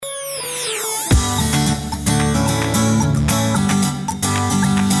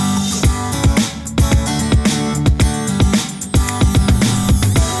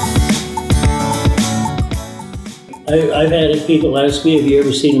I've had people ask me, have you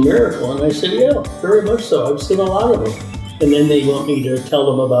ever seen a miracle? And I said, yeah, very much so. I've seen a lot of them. And then they want me to tell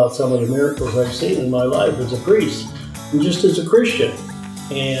them about some of the miracles I've seen in my life as a priest and just as a Christian.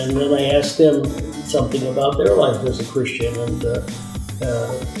 And then I asked them something about their life as a Christian. And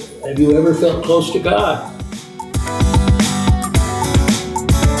have you ever felt close to God?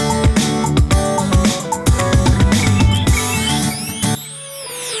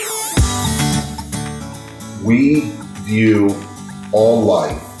 We view all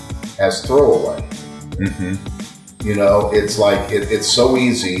life as throwaway. Mm-hmm. You know, it's like it's so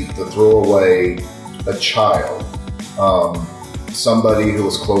easy to throw away a child, somebody who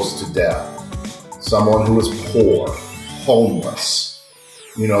was close to death, someone who was poor, homeless.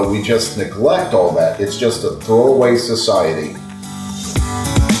 You know, we just neglect all that. It's just a throwaway society.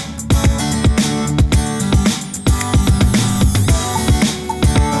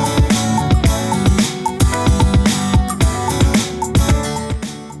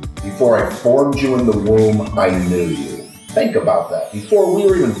 Before I formed you in the womb, I knew you. Think about that. Before we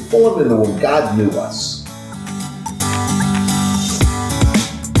were even formed in the womb, God knew us.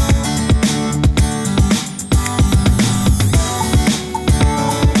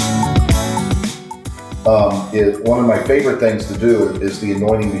 One of my favorite things to do is the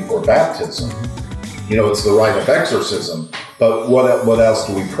anointing before baptism. You know, it's the rite of exorcism. But what else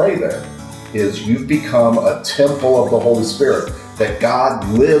do we pray there? Is you've become a temple of the Holy Spirit, that God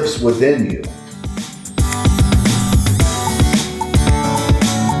lives within you.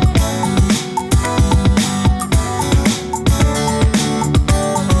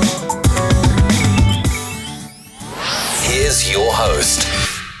 Here's your host.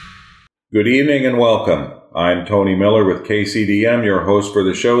 Good evening and welcome. I'm Tony Miller with KCDM, your host for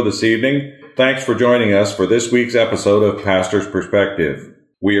the show this evening. Thanks for joining us for this week's episode of Pastor's Perspective.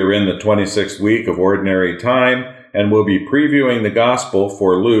 We are in the 26th week of Ordinary Time, and we'll be previewing the Gospel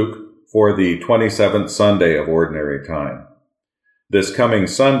for Luke for the 27th Sunday of Ordinary Time. This coming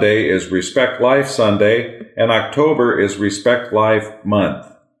Sunday is Respect Life Sunday, and October is Respect Life Month.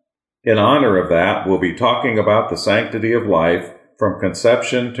 In honor of that, we'll be talking about the sanctity of life from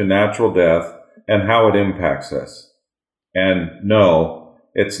conception to natural death and how it impacts us. And no,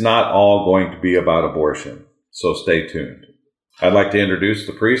 it's not all going to be about abortion, so stay tuned. I'd like to introduce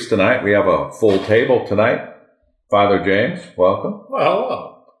the priest tonight. We have a full table tonight. Father James, welcome. Well,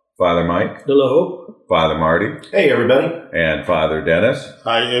 hello. Father Mike. Hello. Father Marty. Hey, everybody. And Father Dennis.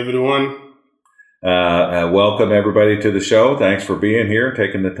 Hi, everyone. Welcome, everybody, to the show. Thanks for being here,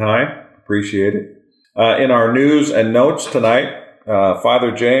 taking the time. Appreciate it. In our news and notes tonight,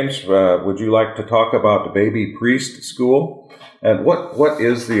 Father James, would you like to talk about the Baby Priest School? And what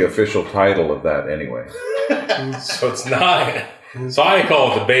is the official title of that anyway? So it's not. So I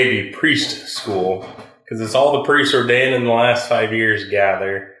call it the Baby Priest School, because it's all the priests ordained in the last 5 years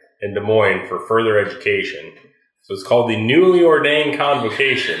gather in Des Moines for further education. So it's called the Newly Ordained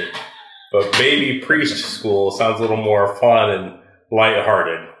Convocation, but Baby Priest School sounds a little more fun and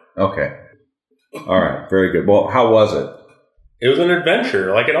lighthearted. Okay. All right. Very good. Well, how was it? It was an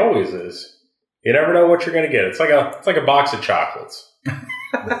adventure, like it always is. You never know what you're going to get. It's like a box of chocolates.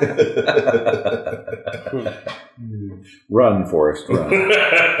 Run, Forrest, run.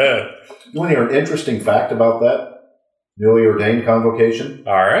 You want to hear an interesting fact about that newly ordained convocation?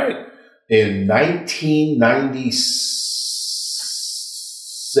 All right. In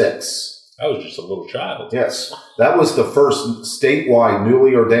 1996. I was just a little child. Yes. That was the first statewide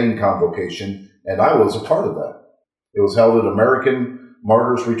newly ordained convocation, and I was a part of that. It was held at American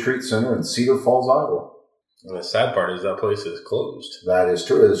Martyrs Retreat Center in Cedar Falls, Iowa. And the sad part is that place is closed. That is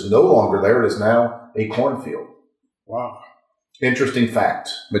true. It is no longer there. It is now a cornfield. Wow. Interesting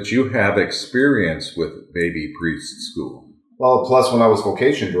fact. But you have experience with Baby Priest School. Well, plus when I was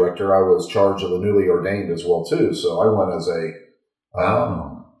vocation director, I was charged of the newly ordained as well, too. So I went as a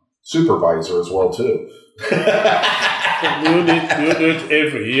supervisor as well, too. You do it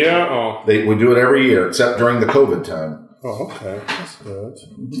every year? Or? We do it every year, except during the COVID time. Oh, okay. That's good.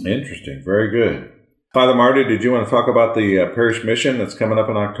 Interesting. Very good. Father Marty, did you want to talk about the parish mission that's coming up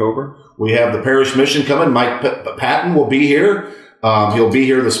in October? We have the parish mission coming. Mike Patton will be here. He'll be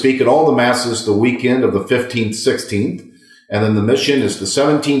here to speak at all the masses the weekend of the 15th, 16th. And then the mission is the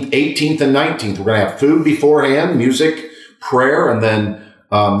 17th, 18th, and 19th. We're going to have food beforehand, music, prayer, and then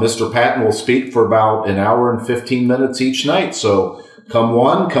Mr. Patton will speak for about an hour and 15 minutes each night. So come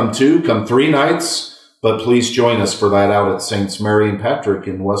 1, come 2, come 3 nights. But please join us for that out at Saints Mary and Patrick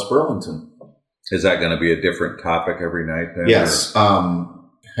in West Burlington. Is that going to be a different topic every night then? Yes.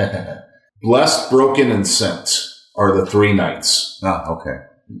 Blessed, Broken, and Sent are the 3 nights. Ah, okay.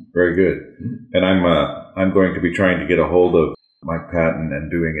 Very good. And I'm going to be trying to get a hold of Mike Patton and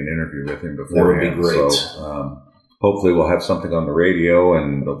doing an interview with him beforehand. That would be great. So hopefully we'll have something on the radio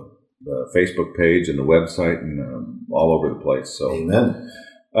and the Facebook page and the website and all over the place. So, Amen.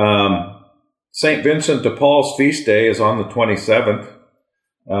 St. Vincent de Paul's feast day is on the 27th.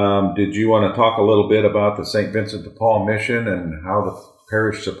 Did you want to talk a little bit about the St. Vincent de Paul mission and how the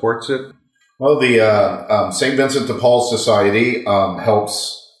parish supports it? Well, the St. Vincent de Paul Society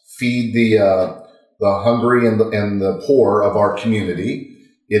helps feed the hungry and the poor of our community.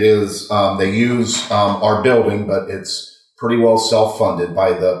 It is they use our building, but it's pretty well self-funded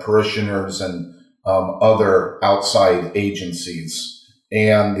by the parishioners and other outside agencies.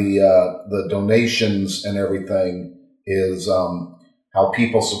 And the donations and everything is how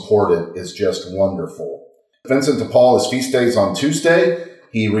people support it is just wonderful. Vincent de Paul, his feast day is on Tuesday.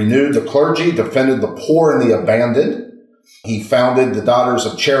 He renewed the clergy, defended the poor and the abandoned. He founded the Daughters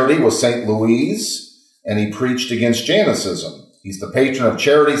of Charity with St. Louise, and he preached against Jansenism. He's the patron of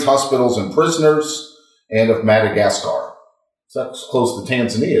charities, hospitals, and prisoners, and of Madagascar. So that's close to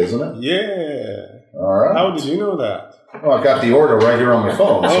Tanzania, isn't it? Yeah. All right. How did you know that? Well, I've got the order right here on my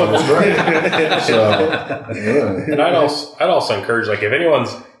phone, so it's great. And I'd also encourage, like, if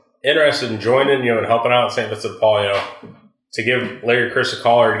anyone's interested in joining, and helping out at St. Vincent de Paul, to give Larry Chris a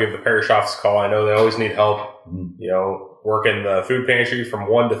call or to give the parish office a call. I know they always need help, working the food pantry from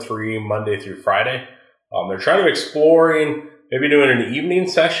 1 to 3, Monday through Friday. They're trying to exploring maybe doing an evening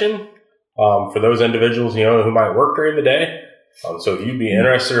session for those individuals, who might work during the day. So if you'd be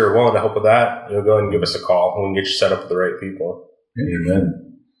interested or willing to help with that, go ahead and give us a call and we can get you set up with the right people.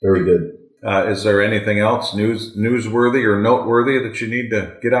 Amen. Very good. Is there anything else newsworthy or noteworthy that you need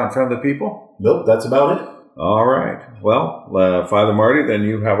to get out in front of the people? Nope, that's about it. All right. Well, Father Marty, then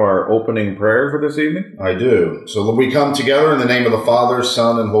you have our opening prayer for this evening. I do. So we come together in the name of the Father,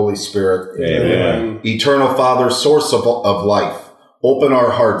 Son, and Holy Spirit. Amen. Eternal Father, source of life, open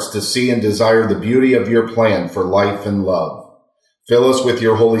our hearts to see and desire the beauty of your plan for life and love. Fill us with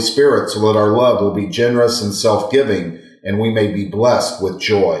your Holy Spirit so that our love will be generous and self-giving, and we may be blessed with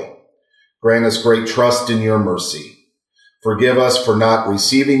joy. Grant us great trust in your mercy. Forgive us for not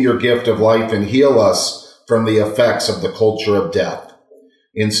receiving your gift of life and heal us from the effects of the culture of death.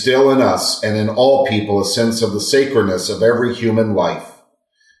 Instill in us and in all people a sense of the sacredness of every human life.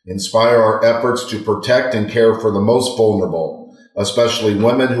 Inspire our efforts to protect and care for the most vulnerable, especially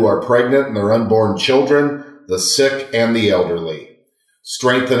women who are pregnant and their unborn children, the sick and the elderly.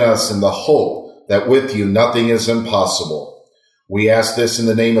 Strengthen us in the hope that with you nothing is impossible. We ask this in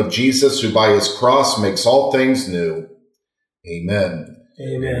the name of Jesus, who by his cross makes all things new. Amen.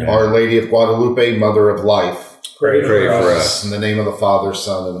 Amen. Our Lady of Guadalupe, Mother of Life, Pray for us. in the name of the Father,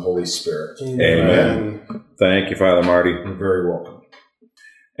 Son, and Holy Spirit. Amen. Thank you, Father Marty. You're very welcome.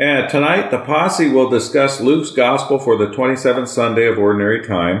 And tonight, the Posse will discuss Luke's Gospel for the 27th Sunday of Ordinary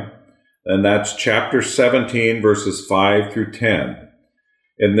Time, and that's chapter 17, verses 5 through 10.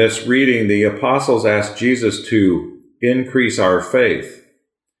 In this reading, the apostles ask Jesus to increase our faith.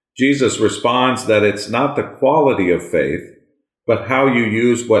 Jesus responds that it's not the quality of faith, but how you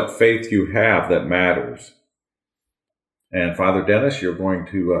use what faith you have that matters. And Father Dennis, you're going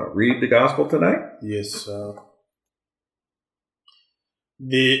to read the Gospel tonight? Yes, sir.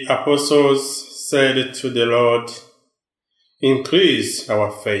 The apostles said to the Lord, "Increase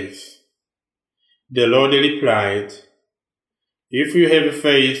our faith." The Lord replied, "If you have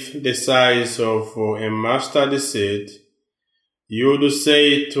faith the size of a mustard seed, you would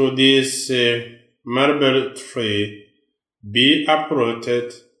say to this mulberry tree, 'Be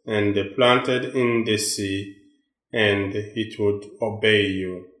uprooted and planted in the sea,' and it would obey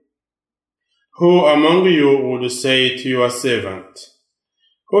you. Who among you would say to your servant,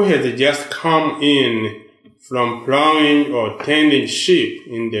 who has just come in from plowing or tending sheep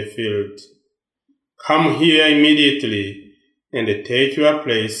in the field, 'Come here immediately and take your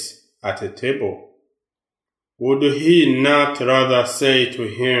place at the table'? Would he not rather say to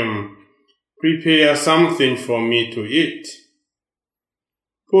him, 'Prepare something for me to eat'?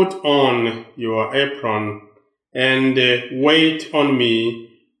 Put on your apron and wait on me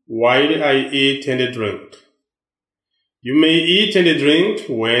while I eat and drink. You may eat and drink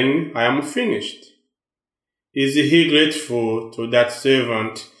when I am finished." Is he grateful to that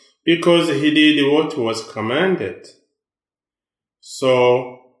servant because he did what was commanded?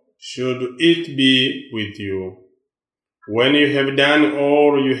 So should it be with you. When you have done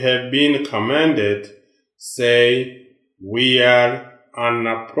all you have been commanded, say, "We are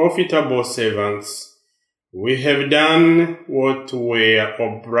unprofitable servants. We have done what we were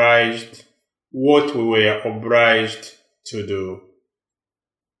obliged to do."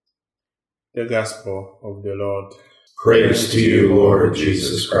 the gospel of the Lord. Praise to you, Lord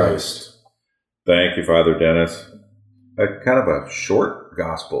Jesus Christ. Thank you, Father Dennis. Kind of a short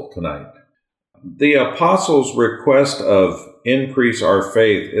gospel tonight. The apostles' request of increase our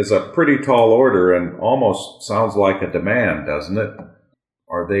faith is a pretty tall order and almost sounds like a demand, doesn't it?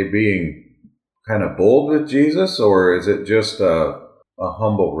 Are they being kind of bold with Jesus, or is it just a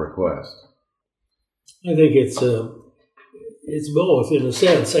humble request? I think it's both in a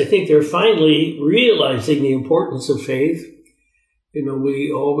sense. I think they're finally realizing the importance of faith. You know,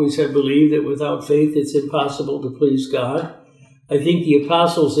 we always have believed that without faith it's impossible to please God. I think the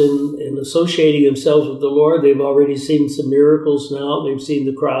apostles, in associating themselves with the Lord, they've already seen some miracles now. They've seen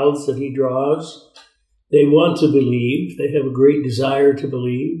the crowds that he draws. They want to believe. They have a great desire to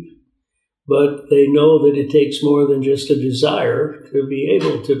believe. But they know that it takes more than just a desire to be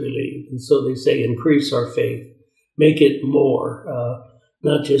able to believe. And so they say, increase our faith. Make it more,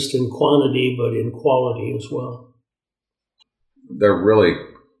 not just in quantity, but in quality as well. They're really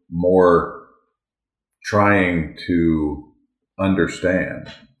more trying to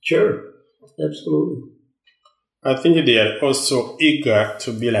understand. Sure, absolutely. I think they are also eager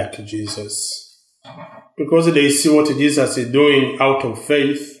to be like Jesus, because they see what Jesus is doing out of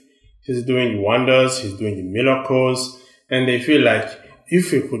faith. He's doing wonders, he's doing miracles, and they feel like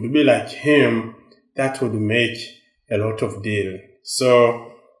if we could be like him, that would make a lot of deal.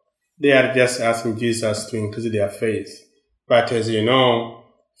 So they are just asking Jesus to increase their faith. But as you know,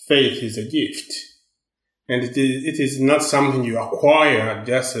 faith is a gift. And it is not something you acquire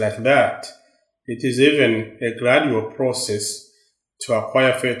just like that. It is even a gradual process to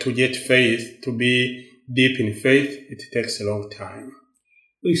acquire faith, to get faith, to be deep in faith. It takes a long time.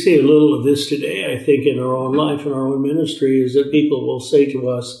 We see a little of this today, I think, in our own life, in our own ministry, is that people will say to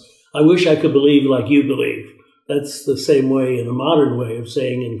us, I wish I could believe like you believe. That's the same way, in a modern way of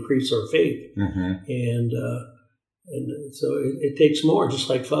saying increase our faith. Mm-hmm. And so it takes more, just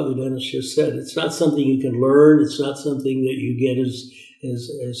like Father Dennis just said. It's not something you can learn. It's not something that you get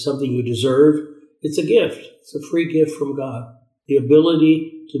as something you deserve. It's a gift. It's a free gift from God, the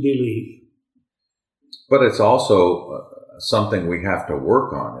ability to believe. But it's also something we have to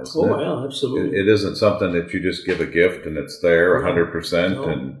work on, isn't it? Oh, yeah, absolutely. It isn't something that you just give a gift and it's there 100%. No.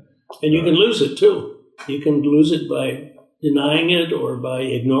 And you can lose it, too. You can lose it by denying it or by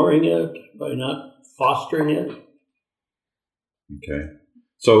ignoring it, by not fostering it. Okay.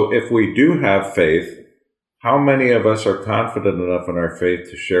 So if we do have faith, how many of us are confident enough in our faith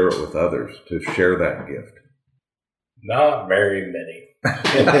to share it with others, to share that gift? Not very many.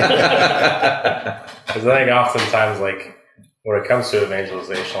 Because I think oftentimes, like, when it comes to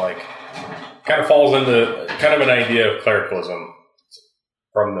evangelization, like, kind of falls into kind of an idea of clericalism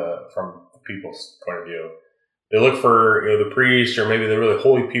from people's point of view. They look for, the priest or maybe the really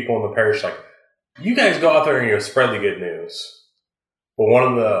holy people in the parish, like, you guys go out there and spread the good news. But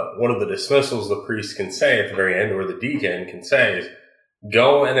one of the dismissals the priest can say at the very end, or the deacon can say, is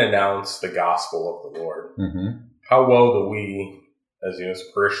go and announce the gospel of the Lord. Mm-hmm. How well do we, as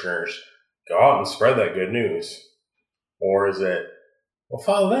parishioners, go out and spread that good news? Or is it, well,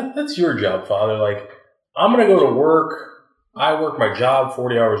 Father, that's your job, Father. Like, I'm going to go to work. I work my job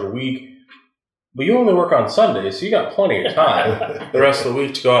 40 hours a week, but you only work on Sundays, so you got plenty of time the rest of the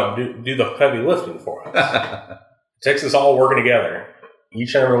week to go out and do the heavy lifting for us. It takes us all working together.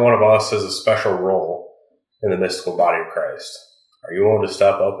 Each and every one of us has a special role in the mystical body of Christ. Are you willing to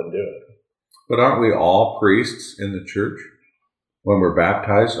step up and do it? But aren't we all priests in the church? When we're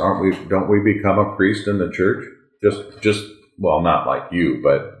baptized, don't we become a priest in the church? Just well, not like you,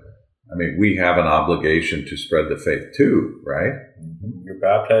 but I mean, we have an obligation to spread the faith too, right? Mm-hmm. You're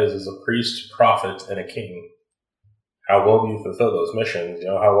baptized as a priest, prophet, and a king. How well do you fulfill those missions?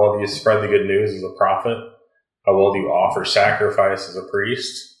 How well do you spread the good news as a prophet? How well do you offer sacrifice as a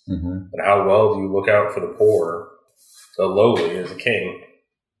priest? Mm-hmm. And how well do you look out for the poor, the lowly, as a king?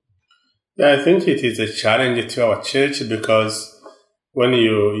 Yeah, I think it is a challenge to our church, because when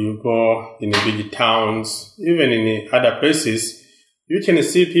you go in the big towns, even in other places, you can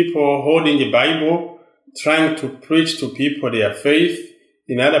see people holding the Bible, trying to preach to people their faith.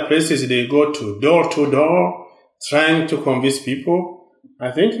 In other places, they go to door, trying to convince people.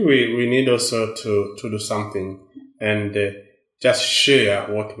 I think we need also to do something and just share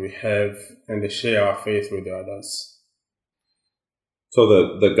what we have and share our faith with others. So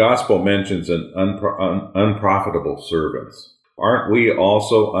the gospel mentions an unprofitable servants. Aren't we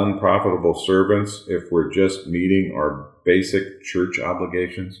also unprofitable servants if we're just meeting our basic church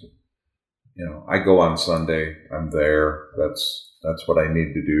obligations? I go on Sunday, I'm there, that's what I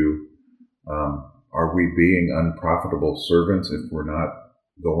need to do. Are we being unprofitable servants if we're not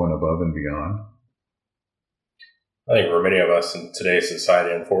going above and beyond? I think for many of us in today's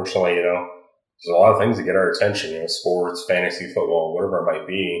society, unfortunately, there's a lot of things that get our attention, sports, fantasy football, whatever it might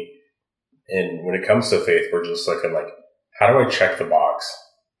be. And when it comes to faith, we're just looking like, how do I check the box?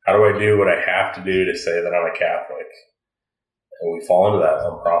 How do I do what I have to do to say that I'm a Catholic? And we fall into that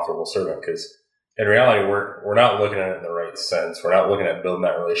unprofitable servant because in reality, we're not looking at it in the right sense. We're not looking at building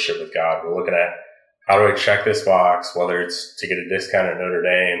that relationship with God. We're looking at, how do I check this box, whether it's to get a discount at Notre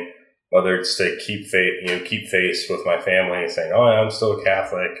Dame, whether it's to keep faith with my family and saying, oh, I'm still a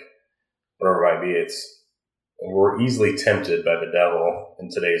Catholic, whatever it might be. We're easily tempted by the devil in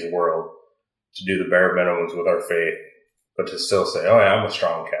today's world to do the bare minimums with our faith, but to still say, oh, yeah, I'm a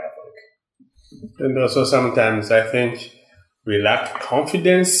strong Catholic. And also sometimes I think we lack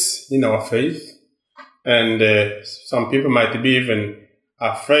confidence in our faith. And some people might be even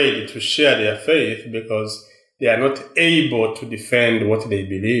afraid to share their faith because they are not able to defend what they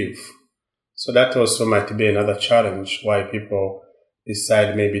believe. So that also might be another challenge why people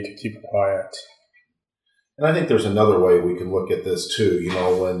decide maybe to keep quiet. And I think there's another way we can look at this too.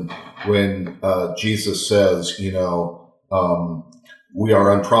 When Jesus says, we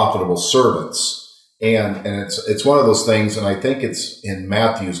are unprofitable servants, and it's one of those things. And I think it's in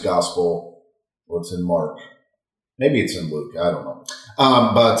Matthew's gospel, or it's in Mark, maybe it's in Luke. I don't know.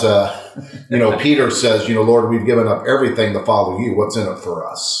 But Peter says, Lord, we've given up everything to follow you. What's in it for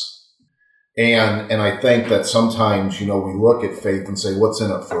us? And I think that sometimes, we look at faith and say, what's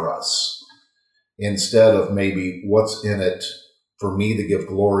in it for us? Instead of maybe what's in it for me to give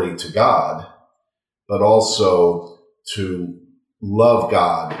glory to God, but also to love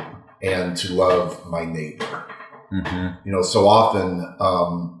God and to love my neighbor. Mm-hmm. So often,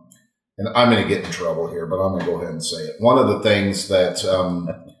 and I'm going to get in trouble here, but I'm going to go ahead and say it. One of the things that,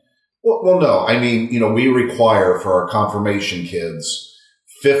 we require for our confirmation kids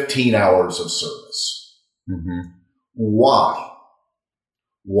 15 hours of service. Mm-hmm. Why?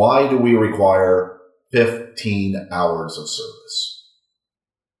 Why do we require 15 hours of service?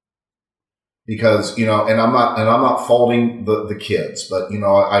 Because, and I'm not faulting the kids, but,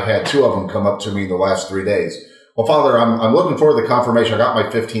 I've had two of them come up to me in the last 3 days. Well, Father, I'm looking forward to the confirmation. I got my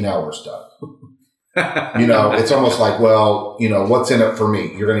 15 hours done. It's almost like, well, what's in it for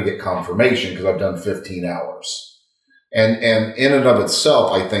me? You're going to get confirmation because I've done 15 hours. And in and of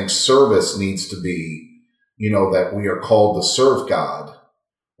itself, I think service needs to be, that we are called to serve God.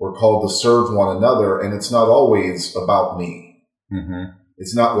 We're called to serve one another, and it's not always about me. Mm-hmm.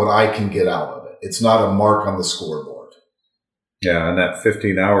 It's not what I can get out of it. It's not a mark on the scoreboard. Yeah, and that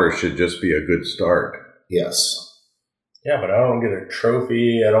 15 hours should just be a good start. Yes. Yeah, but I don't get a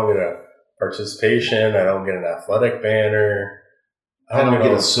trophy. I don't get a participation. I don't get an athletic banner. I don't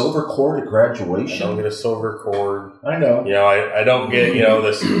get a silver cord at graduation. I don't get a silver cord. I know. I don't get,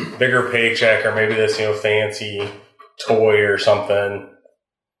 this bigger paycheck or maybe this, fancy toy or something.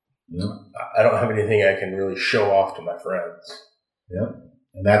 Yep. I don't have anything I can really show off to my friends. Yep.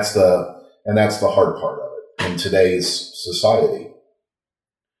 And that's the hard part of it in today's society.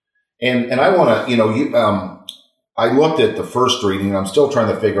 And I want to, I looked at the first reading, and I'm still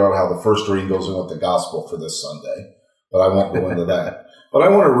trying to figure out how the first reading goes in with the gospel for this Sunday, but I won't go into that. But I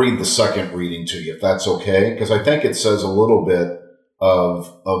want to read the second reading to you, if that's okay, because I think it says a little bit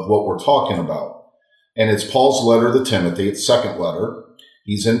of what we're talking about. And it's Paul's letter to Timothy, it's second letter.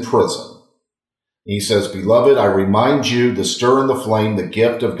 He's in prison. He says, Beloved, I remind you to stir in the flame the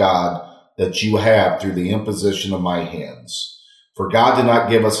gift of God that you have through the imposition of my hands. For God did not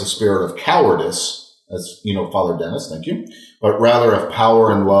give us a spirit of cowardice, as Father Dennis, thank you, but rather of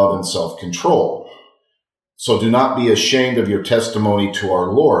power and love and self-control. So do not be ashamed of your testimony to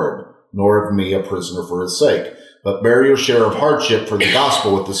our Lord, nor of me, a prisoner for his sake, but bear your share of hardship for the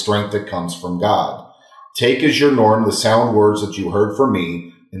gospel with the strength that comes from God. Take as your norm the sound words that you heard from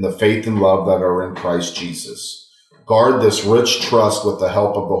me in the faith and love that are in Christ Jesus. Guard this rich trust with the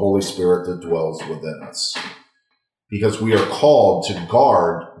help of the Holy Spirit that dwells within us. Because we are called to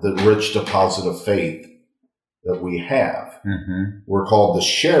guard the rich deposit of faith that we have. Mm-hmm. We're called to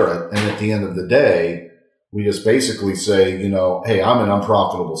share it, and at the end of the day, we just basically say, hey, I'm an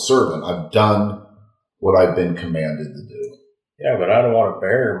unprofitable servant. I've done what I've been commanded to do. Yeah, but I don't want to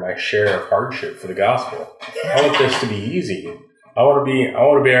bear my share of hardship for the gospel. I want this to be easy. I want to be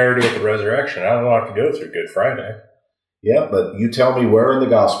already with the resurrection. I don't want to have to go through Good Friday. Yeah, but you tell me where in the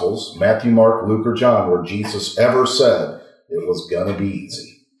Gospels, Matthew, Mark, Luke, or John, where Jesus ever said it was going to be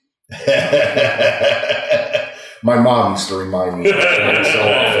easy. My mom used to remind me of that so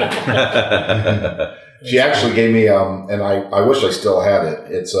often. She actually gave me, and I wish I still had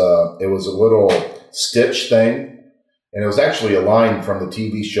it. It was a little stitch thing, And it was actually a line from the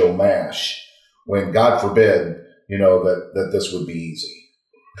TV show MASH, when God forbid, that this would be easy.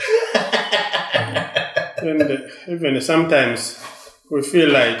 And even sometimes we feel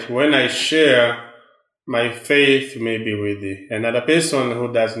like when I share my faith maybe with another person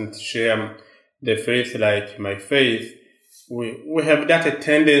who doesn't share the faith like my faith, we have that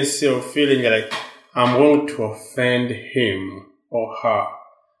tendency of feeling like I'm going to offend him or her.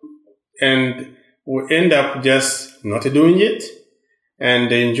 And we end up just not doing it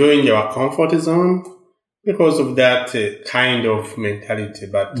and enjoying our comfort zone because of that kind of mentality.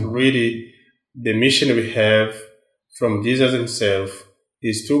 But really, the mission we have from Jesus himself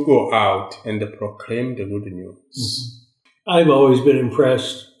is to go out and proclaim the good news. I've always been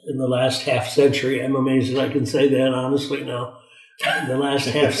impressed in the last half century. I'm amazed that I can say that honestly now. The last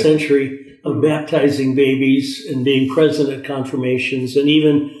half century of baptizing babies and being present at confirmations and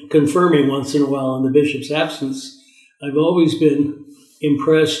even confirming once in a while in the bishop's absence. I've always been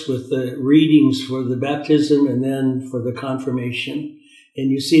impressed with the readings for the baptism and then for the confirmation. And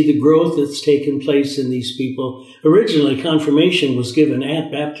you see the growth that's taken place in these people. Originally, confirmation was given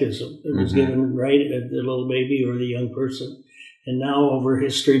at baptism. It was given right at the little baby or the young person. And now over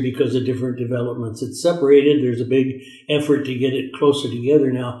history, because of different developments, it's separated. There's a big effort to get it closer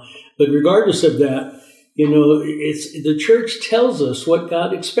together now. But regardless of that, it's the church tells us what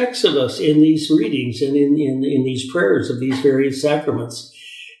God expects of us in these readings and in these prayers of these various sacraments.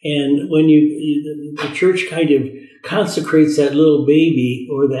 And when the church kind of consecrates that little baby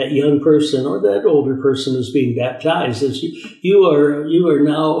or that young person or that older person who's being baptized, as you are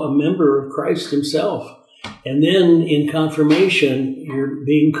now a member of Christ himself. And then in confirmation, you're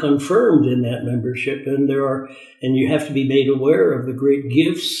being confirmed in that membership, and you have to be made aware of the great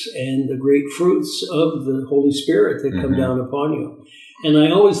gifts and the great fruits of the Holy Spirit that come down upon you. And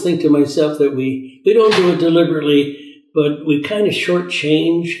I always think to myself that we don't do it deliberately, but we kind of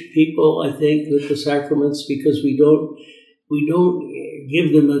shortchange people, I think, with the sacraments because we don't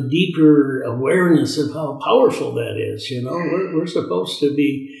give them a deeper awareness of how powerful that is. We're supposed to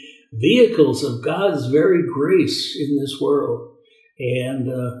be vehicles of God's very grace in this world. And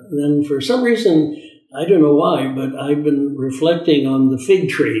then for some reason, I don't know why, but I've been reflecting on the fig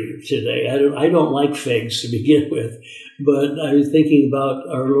tree today. I don't like figs to begin with, but I was thinking about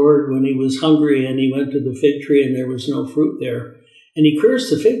our Lord when he was hungry and he went to the fig tree and there was no fruit there. And he cursed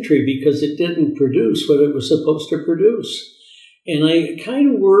the fig tree because it didn't produce what it was supposed to produce. And I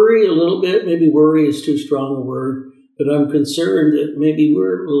kind of worry a little bit, maybe worry is too strong a word, but I'm concerned that maybe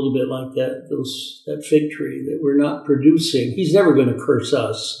we're a little bit like that fig tree, that we're not producing. He's never going to curse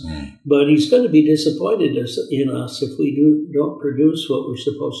us, but he's going to be disappointed in us if we don't produce what we're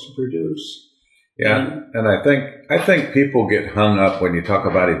supposed to produce. Yeah, and I think people get hung up when you talk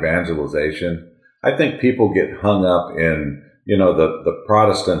about evangelization. I think people get hung up in, the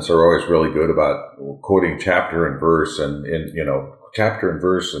Protestants are always really good about quoting chapter and verse and chapter and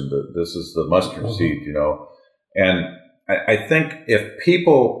verse, and this is the mustard seed, And I think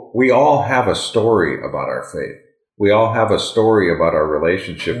we all have a story about our faith. We all have a story about our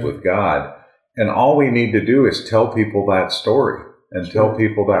relationship with God. And all we need to do is tell people that story and tell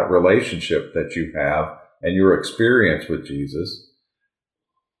people that relationship that you have and your experience with Jesus.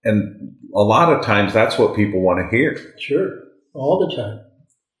 And a lot of times that's what people want to hear. Sure. All the time.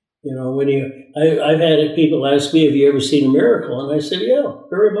 I've had people ask me, have you ever seen a miracle? And I said, yeah,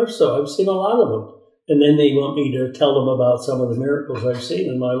 very much so. I've seen a lot of them. And then they want me to tell them about some of the miracles I've seen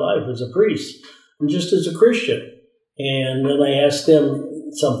in my life as a priest and just as a Christian. And then I ask them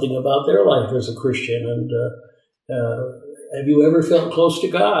something about their life as a Christian. And have you ever felt close to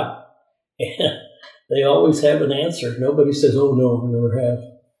God? And they always have an answer. Nobody says, oh, no, I never have.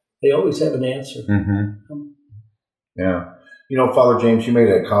 They always have an answer. Yeah. Father James, you made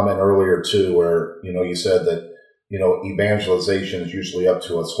a comment earlier, too, where, you said that, evangelization is usually up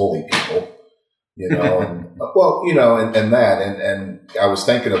to us holy people. And I was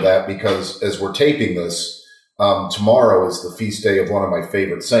thinking of that because as we're taping this, tomorrow is the feast day of one of my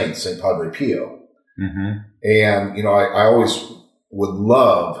favorite saints, St. Padre Pio. And, I always would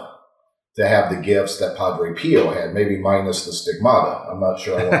love to have the gifts that Padre Pio had, maybe minus the stigmata. I'm not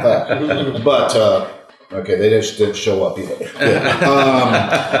sure I want that. But, okay, they just didn't show up either.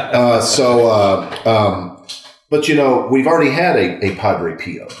 But, we've already had a Padre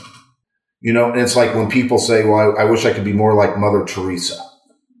Pio. And it's like when people say, well, I wish I could be more like Mother Teresa.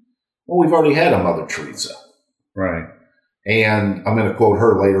 Well, we've already had a Mother Teresa. Right. And I'm going to quote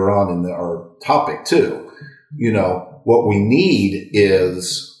her later on in our topic, too. What we need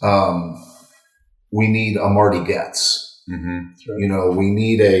is, we need a Marty Goetz. Right. We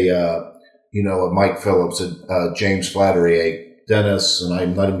need a Mike Phillips, a James Flattery, a Dennis, and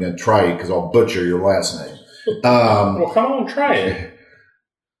I'm not even going to try it because I'll butcher your last name. Well, come on, try it.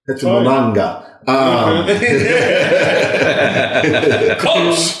 It's a Monanga.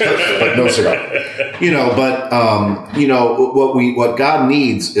 Close. But no cigar. What God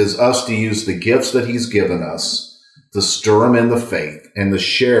needs is us to use the gifts that He's given us to stir them in the faith and to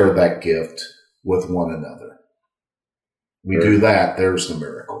share that gift with one another. We do that, there's the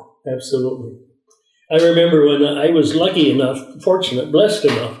miracle. Absolutely. I remember when I was lucky enough, blessed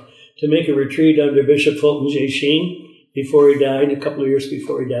enough, to make a retreat under Bishop Fulton J. Sheen before he died, a couple of years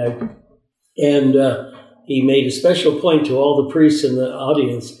before he died. And he made a special point to all the priests in the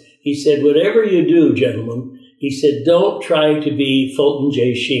audience. He said, whatever you do, gentlemen, he said, don't try to be Fulton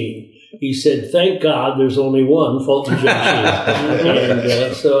J. Sheen. He said, thank God there's only one Fulton J. Sheen.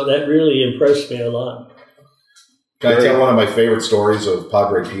 And so that really impressed me a lot. Can I tell one of my favorite stories of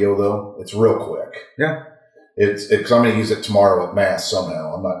Padre Pio, though? It's real quick. Yeah. It's I'm going to use it tomorrow at Mass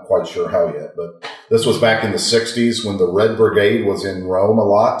somehow. I'm not quite sure how yet, but this was back in the 60s when the Red Brigade was in Rome a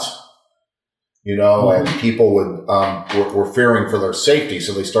lot, and people were fearing for their safety,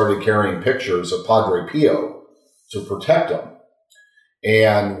 so they started carrying pictures of Padre Pio to protect them.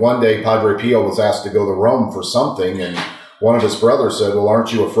 And one day, Padre Pio was asked to go to Rome for something, and one of his brothers said, well,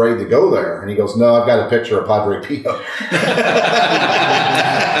 aren't you afraid to go there? And he goes, no, I've got a picture of Padre Pio.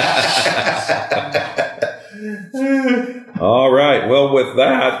 All right. Well, with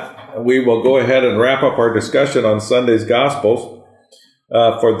that, we will go ahead and wrap up our discussion on Sunday's Gospels.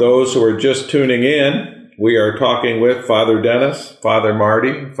 For those who are just tuning in, we are talking with Father Dennis, Father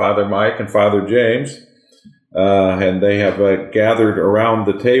Marty, Father Mike, and Father James. And they have gathered around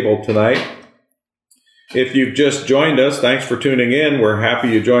the table tonight. If you've just joined us, thanks for tuning in. We're happy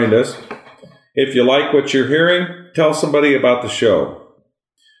you joined us. If you like what you're hearing, tell somebody about the show.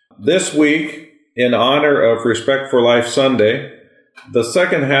 This week, in honor of Respect for Life Sunday, the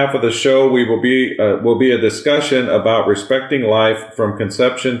second half of the show will be a discussion about respecting life from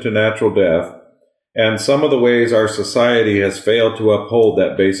conception to natural death and some of the ways our society has failed to uphold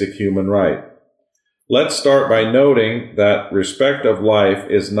that basic human right. Let's start by noting that respect of life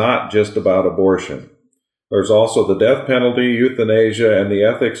is not just about abortion. There's also the death penalty, euthanasia, and the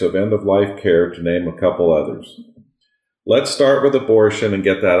ethics of end-of-life care, to name a couple others. Let's start with abortion and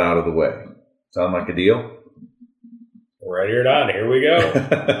get that out of the way. Sound like a deal? Ready or not, here we go.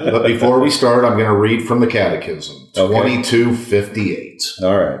 But before we start, I'm going to read from the Catechism, 2258.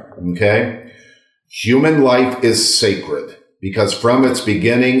 All right. Okay? Human life is sacred because from its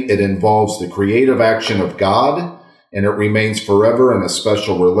beginning it involves the creative action of God, and it remains forever in a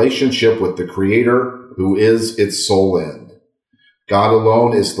special relationship with the Creator, who is its sole end. God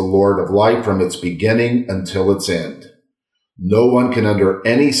alone is the Lord of life from its beginning until its end. No one can under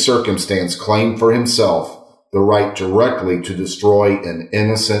any circumstance claim for himself the right directly to destroy an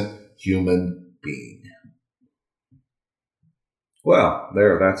innocent human being. Well,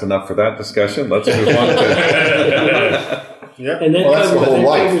 that's enough for that discussion. Let's move on to... Yeah. And that's the whole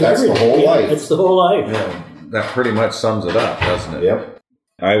life. That's the whole life. That's the whole life. Yeah, that pretty much sums it up, doesn't it? Yep.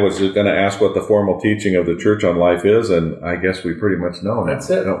 I was going to ask what the formal teaching of the Church on life is, and I guess we pretty much know now, That's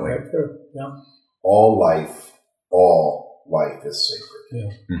it, don't we? right there. Yeah. All life is sacred.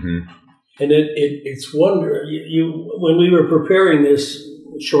 Yeah. Mm-hmm. And it's wonder. You when we were preparing this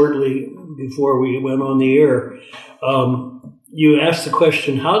shortly before we went on the air, you asked the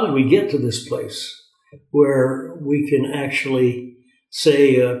question, how did we get to this place where we can actually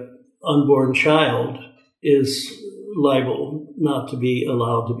say an unborn child is liable not to be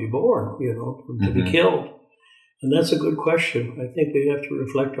allowed to be born, to be killed? And that's a good question. I think we have to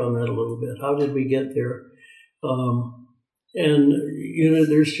reflect on that a little bit. How did we get there?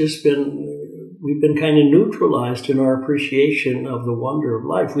 There's just we've been kind of neutralized in our appreciation of the wonder of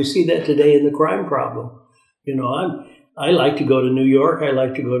life. We see that today in the crime problem. I like to go to New York. I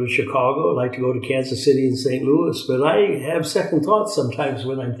like to go to Chicago. I like to go to Kansas City and St. Louis. But I have second thoughts sometimes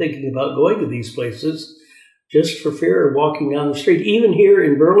when I'm thinking about going to these places, just for fear of walking down the street. Even here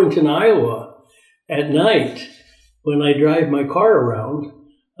in Burlington, Iowa, at night, when I drive my car around,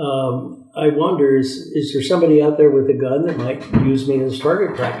 I wonder, is there somebody out there with a gun that might use me as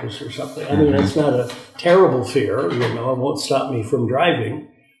target practice or something? I mean, that's not a terrible fear, it won't stop me from driving.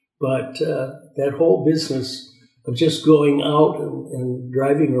 But that whole business of just going out and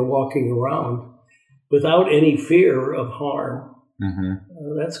driving or walking around without any fear of harm,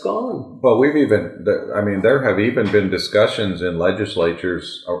 that's gone. Well, there have even been discussions in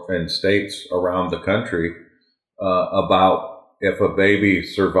legislatures in states around the country about if a baby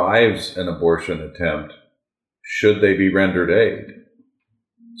survives an abortion attempt, should they be rendered aid?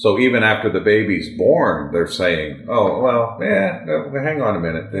 So even after the baby's born, they're saying, "Oh, well, hang on a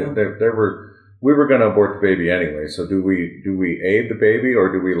minute. We were going to abort the baby anyway. So do we aid the baby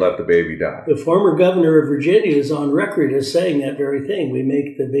or do we let the baby die?" The former governor of Virginia is on record as saying that very thing. We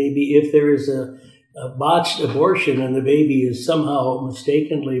make the baby, if there is a botched abortion and the baby is somehow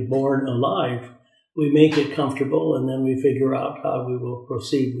mistakenly born alive, we make it comfortable and then we figure out how we will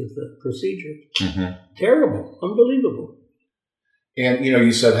proceed with the procedure. Mm-hmm. Terrible, unbelievable. And,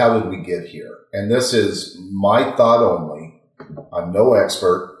 you said, how did we get here? And this is my thought only. I'm no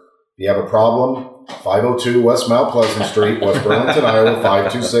expert. If you have a problem, 502 West Mount Pleasant Street, West Burlington, Iowa,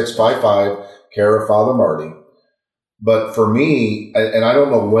 52655, care of Father Marty. But for me, and I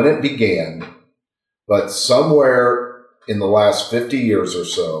don't know when it began, but somewhere in the last 50 years or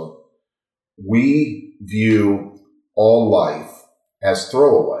so, we view all life as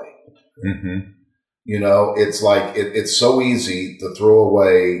throwaway. Mm-hmm. It's like it's so easy to throw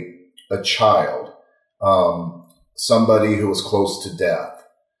away a child, somebody who was close to death,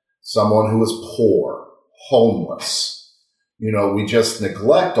 someone who was poor, homeless. We just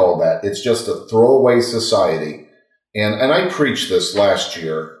neglect all that. It's just a throwaway society. And I preached this last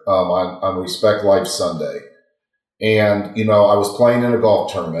year on Respect Life Sunday. And, I was playing in a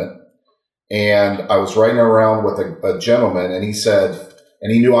golf tournament and I was riding around with a gentleman and he said,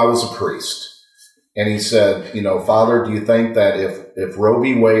 and he knew I was a priest. And he said, Father, do you think that if Roe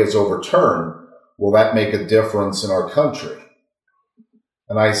v. Wade is overturned, will that make a difference in our country?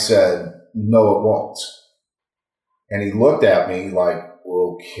 And I said, no, it won't. And he looked at me like,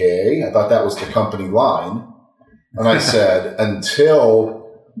 okay. I thought that was the company line. And I said,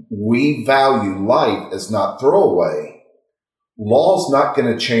 until we value life as not throwaway, law's not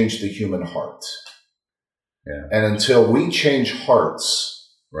going to change the human heart. Yeah. And until we change hearts,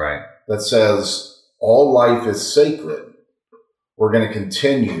 right, that says all life is sacred, we're going to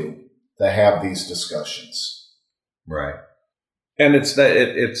continue to have these discussions. Right. And it's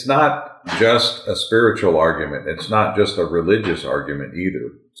not just a spiritual argument. It's not just a religious argument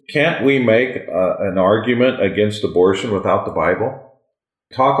either. Can't we make an argument against abortion without the Bible?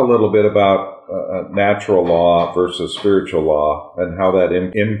 Talk a little bit about natural law versus spiritual law and how that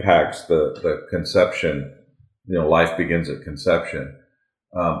impacts the conception. Life begins at conception,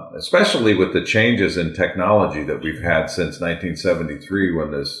 especially with the changes in technology that we've had since 1973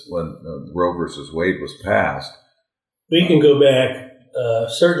 when Roe versus Wade was passed. We can go back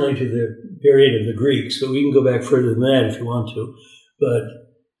certainly to the period of the Greeks, but we can go back further than that if you want to. But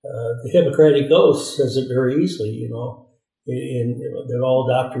the Hippocratic Oath says it very easily, that all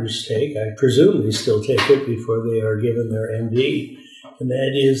doctors take. I presume they still take it before they are given their MD. And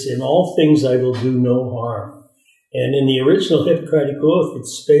that is, in all things I will do no harm. And in the original Hippocratic Oath, it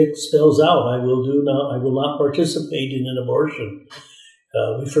spells out, I will not participate in an abortion.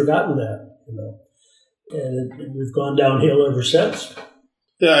 We've forgotten that, and we've gone downhill ever since.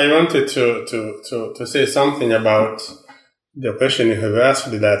 Yeah, I wanted to say something about the question you have asked,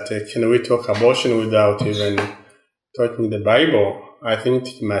 that can we talk abortion without even talking the Bible? I think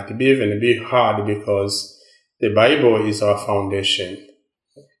it might be hard because the Bible is our foundation.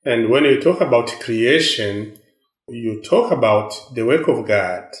 And when you talk about creation, you talk about the work of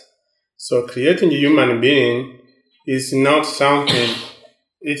God. So creating a human being is not something,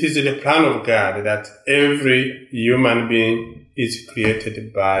 it is the plan of God that every human being is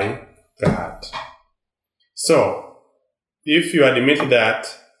created by God. So if you admit that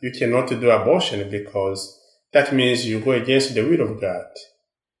you cannot do abortion because that means you go against the will of God.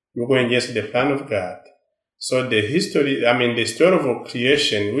 You go against the plan of God. So the story of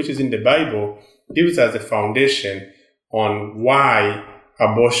creation, which is in the Bible, gives us a foundation on why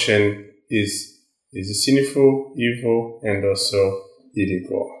abortion is sinful, evil, and also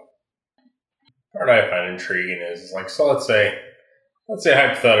illegal. Part I find intriguing is let's say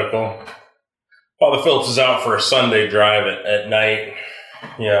hypothetical. Father Phillips is out for a Sunday drive at night.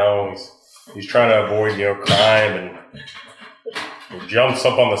 He's trying to avoid crime, and he jumps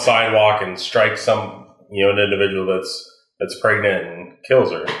up on the sidewalk and strikes an individual that's pregnant and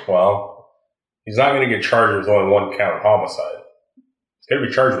kills her. Well, he's not going to get charged with only one count of homicide. He's going to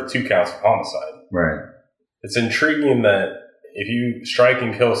be charged with 2 counts of homicide. Right. It's intriguing that if you strike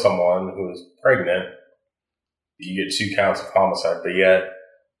and kill someone who is pregnant, you get 2 counts of homicide, but yet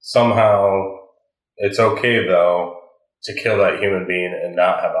somehow it's okay, though, to kill that human being and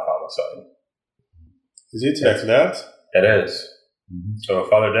not have a homicide. Is it like that? It is. Mm-hmm. So,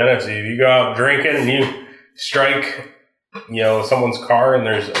 Father Dennis, if you go out drinking and you strike, someone's car and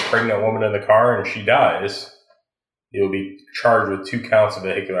there's a pregnant woman in the car and she dies, you'll be charged with 2 counts of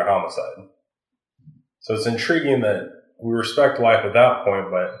vehicular homicide. So it's intriguing that we respect life at that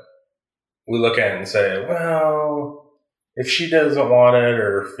point, but we look at it and say, well, if she doesn't want it,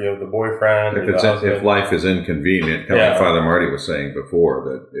 or if the boyfriend, if life is inconvenient, kind of like Father Marty was saying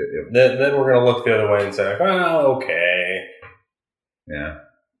before, then we're going to look the other way and say, well, okay. Yeah.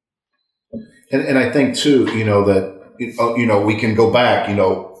 And I think too, that, we can go back,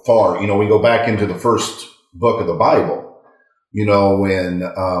 far, we go back into the first book of the Bible, when,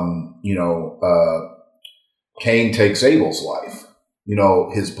 Cain takes Abel's life,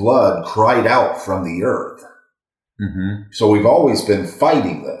 his blood cried out from the earth. Mm-hmm. So we've always been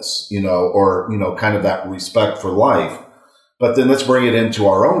fighting this, or, kind of that respect for life. But then let's bring it into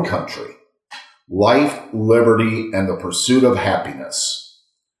our own country. Life, liberty, and the pursuit of happiness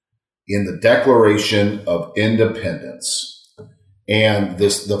in the Declaration of Independence. And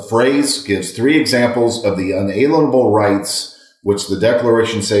the phrase gives 3 examples of the unalienable rights which the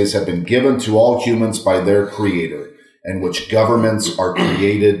Declaration says have been given to all humans by their Creator and which governments are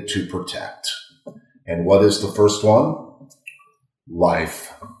created to protect. And what is the first one?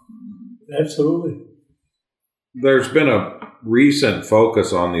 Life. Absolutely. There's been a recent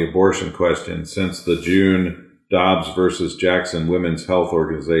focus on the abortion question since the June Dobbs versus Jackson Women's Health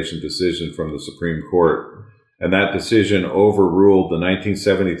Organization decision from the Supreme Court. And that decision overruled the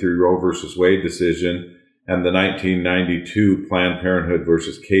 1973 Roe versus Wade decision and the 1992 Planned Parenthood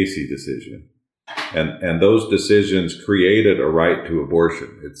versus Casey decision. And those decisions created a right to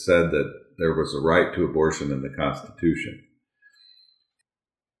abortion. It said that there was a right to abortion in the Constitution.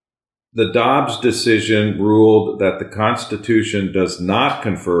 The Dobbs decision ruled that the Constitution does not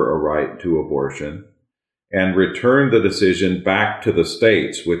confer a right to abortion and returned the decision back to the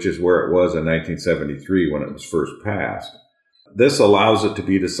states, which is where it was in 1973 when it was first passed. This allows it to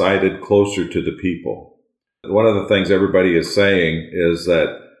be decided closer to the people. One of the things everybody is saying is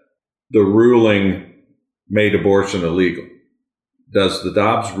that the ruling made abortion illegal. Does the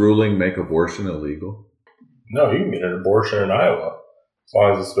Dobbs ruling make abortion illegal? No, you can get an abortion in Iowa as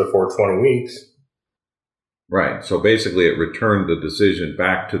long as it's before 20 weeks. Right. So basically it returned the decision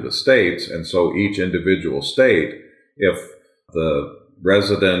back to the states. And so each individual state, if the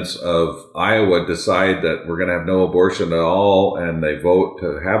residents of Iowa decide that we're going to have no abortion at all and they vote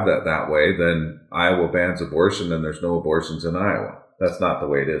to have that way, then Iowa bans abortion and there's no abortions in Iowa. That's not the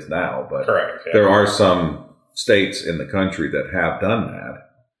way it is now, but correct, yeah. There are some states in the country that have done that.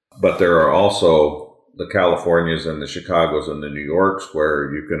 But there are also the Californias and the Chicagos and the New Yorks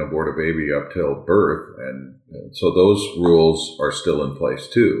where you can abort a baby up till birth. And so those rules are still in place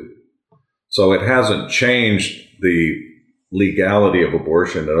too. So it hasn't changed the legality of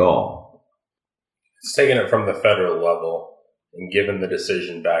abortion at all. It's taken it from the federal level and given the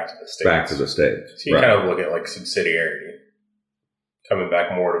decision back to the states. Back to the states. So you kind of look at like subsidiarity, coming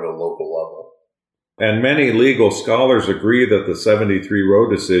back more to the local level. And many legal scholars agree that the 73 Roe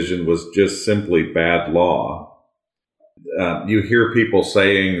decision was just simply bad law. You hear people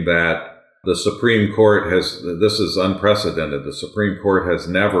saying that the Supreme Court this is unprecedented. The Supreme Court has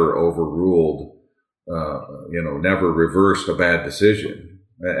never overruled, never reversed a bad decision.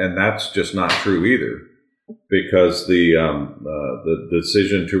 And that's just not true either, because the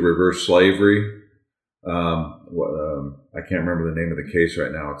decision to reverse slavery, I can't remember the name of the case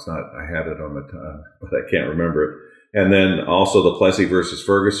right now. I had it on the tongue, but I can't remember it. And then also the Plessy versus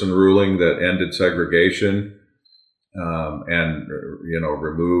Ferguson ruling that ended segregation, and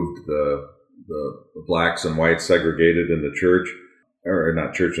removed the blacks and whites segregated in the church, or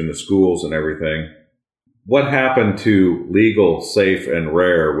not church, in the schools and everything. What happened to legal, safe, and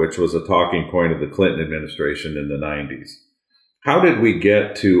rare, which was a talking point of the Clinton administration in the 90s? How did we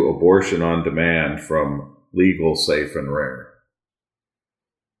get to abortion on demand from legal, safe, and rare?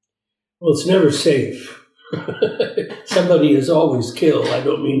 Well, it's never safe. Somebody is always killed. I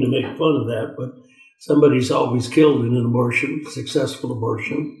don't mean to make fun of that, but somebody's always killed in an abortion, successful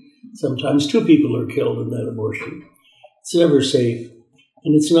abortion. Sometimes 2 people are killed in that abortion. It's never safe.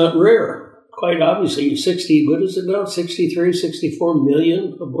 And it's not rare. Quite obviously, 63, 64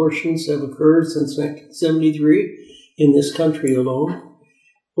 million abortions have occurred since 1973 in this country alone.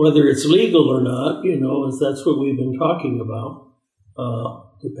 Whether it's legal or not, that's what we've been talking about,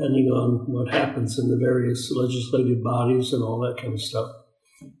 depending on what happens in the various legislative bodies and all that kind of stuff.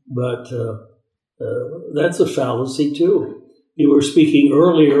 But that's a fallacy, too. You were speaking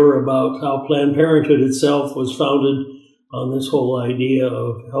earlier about how Planned Parenthood itself was founded on this whole idea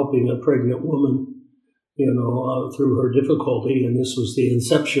of helping a pregnant woman, through her difficulty. And this was the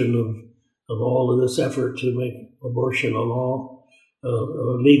inception of all of this effort to make abortion a law,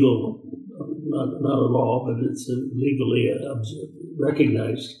 legal, not a law, but it's legally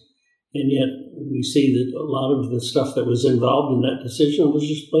recognized. And yet we see that a lot of the stuff that was involved in that decision was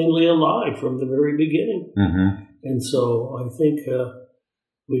just plainly a lie from the very beginning. Mm-hmm. And so I think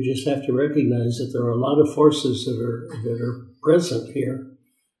we just have to recognize that there are a lot of forces that are present here.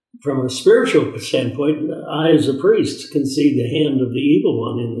 From a spiritual standpoint, I, as a priest, can see the hand of the evil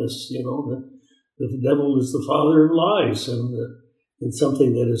one in this. The devil is the father of lies, and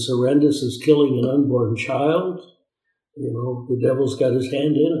something that is horrendous as killing an unborn child. The devil's got his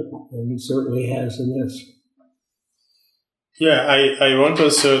hand in it, and he certainly has in this. Yeah, I want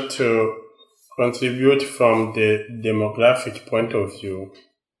also to contribute from the demographic point of view.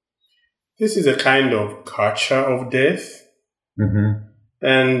 This is a kind of culture of death, Mm-hmm.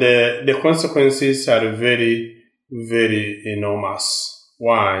 and the consequences are very, very enormous.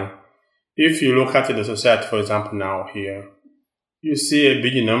 Why? If you look at the society, for example, now here, you see a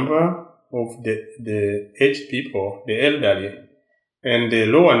big number of the aged people, the elderly, and the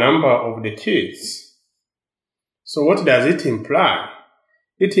lower number of the kids. So what does it imply?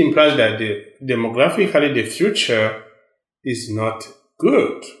 It implies that demographically the future is not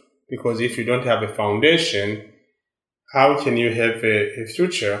good, because if you don't have a foundation, how can you have a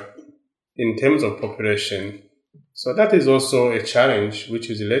future in terms of population? So that is also a challenge which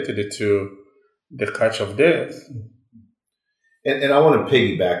is related to the culture of death. And I want to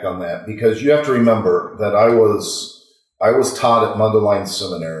piggyback on that, because you have to remember that I was taught at Mundelein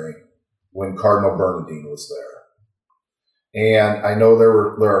Seminary when Cardinal Bernardine was there. And I know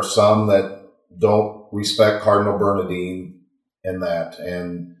there are some that don't respect Cardinal Bernardine and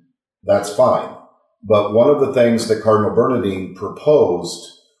that's fine. But one of the things that Cardinal Bernardine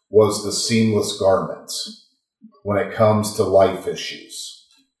proposed was the seamless garments when it comes to life issues.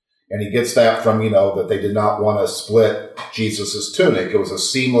 And he gets that from, that they did not want to split Jesus's tunic. It was a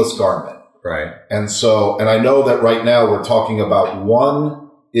seamless garment. Right. And I know that right now we're talking about one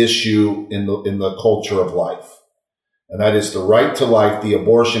issue in the culture of life. And that is the right to life, the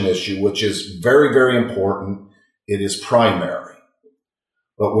abortion issue, which is very, very important. It is primary.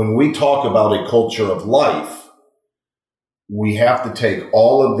 But when we talk about a culture of life, we have to take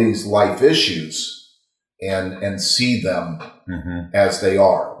all of these life issues and see them as they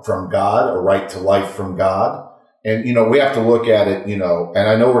are from God, a right to life from God. And, we have to look at it, and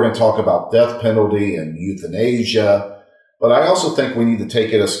I know we're going to talk about death penalty and euthanasia, but I also think we need to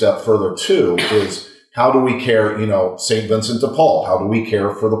take it a step further too, is how do we care, St. Vincent de Paul, how do we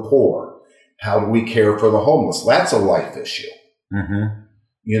care for the poor? How do we care for the homeless? That's a life issue, and,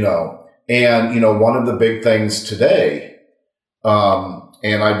 one of the big things today,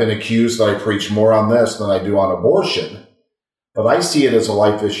 and I've been accused that I preach more on this than I do on abortion, but I see it as a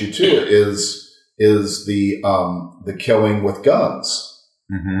life issue too, is the killing with guns.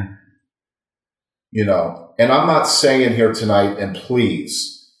 Mm-hmm. And I'm not saying here tonight, and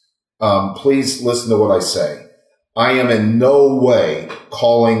please listen to what I say. I am in no way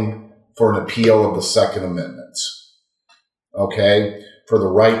calling for an appeal of the Second Amendment, okay, for the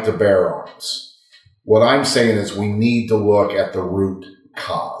right to bear arms. What I'm saying is we need to look at the root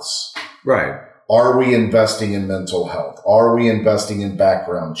cause. Right. Are we investing in mental health? Are we investing in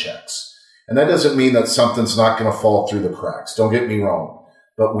background checks? And that doesn't mean that something's not going to fall through the cracks. Don't get me wrong.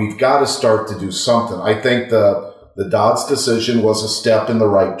 But we've got to start to do something. I think the Dodd's decision was a step in the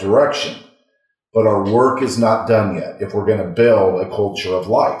right direction. But our work is not done yet if we're going to build a culture of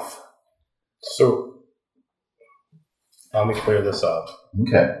life. So, let me clear this up.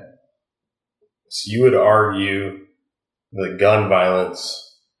 Okay. So you would argue that gun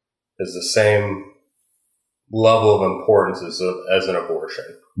violence is the same level of importance as an abortion?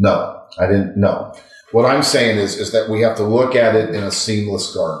 No, I didn't. No. What I'm saying is that we have to look at it in a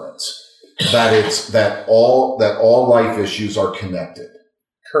seamless garment. That all life issues are connected.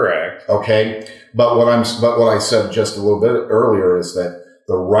 Correct. Okay. But what I said just a little bit earlier is that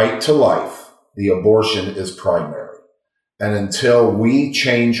the right to life, the abortion, is primary. And until we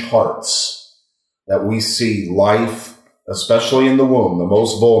change hearts, that we see life, especially in the womb, the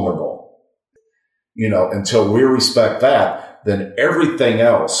most vulnerable, until we respect that, then everything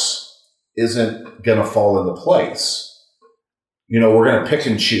else isn't going to fall into place. We're going to pick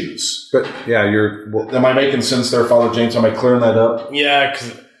and choose. But yeah, am I making sense there, Father James? Am I clearing that up? Yeah,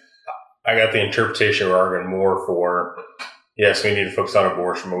 because I got the interpretation we're arguing more for. Yes, we need to focus on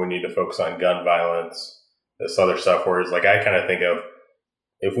abortion, but we need to focus on gun violence, this other stuff. Whereas, I kind of think of,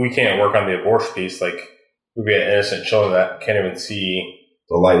 if we can't work on the abortion piece, we'd be innocent children that can't even see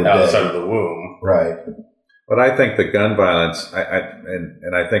the light of outside day. of the womb. Right. But I think the gun violence,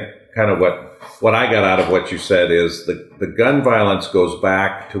 and I think kind of what I got out of what you said is the gun violence goes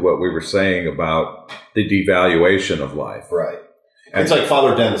back to what we were saying about the devaluation of life. Right. It's like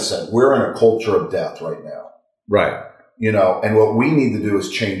Father Dennis said, we're in a culture of death right now. Right. And what we need to do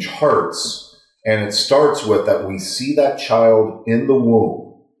is change hearts. And it starts with that we see that child in the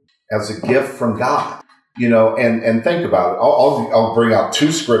womb as a gift from God, and think about it. I'll bring out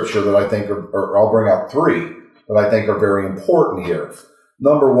two scripture that I think or I'll bring out three that I think are very important here.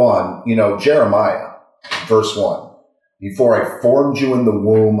 Number one, Jeremiah, verse 1. Before I formed you in the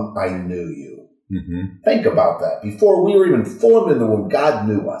womb, I knew you. Mm-hmm. Think about that. Before we were even formed in the womb, God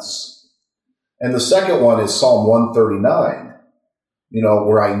knew us. And the second one is Psalm 139,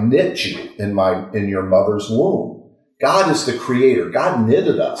 where I knit you in your mother's womb. God is the creator. God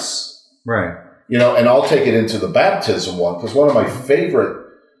knitted us. Right. And I'll take it into the baptism one, because one of my favorite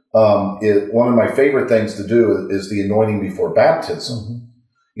things to do is the anointing before baptism. Mm-hmm.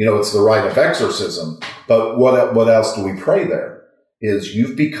 It's the rite of exorcism. But what else do we pray there? Is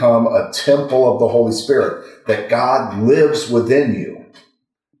you've become a temple of the Holy Spirit, that God lives within you.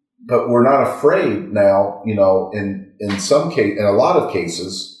 But we're not afraid now, in a lot of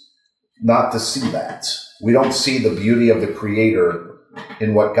cases, not to see that. We don't see the beauty of the Creator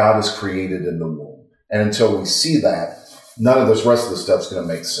in what God has created in the womb. And until we see that, none of this rest of the stuff's going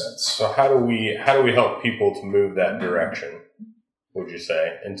to make sense. So how do we help people to move that direction, would you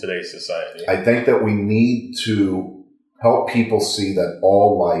say, in today's society? I think that we need to help people see that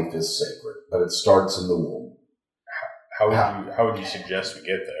all life is sacred, but it starts in the womb. How would you suggest we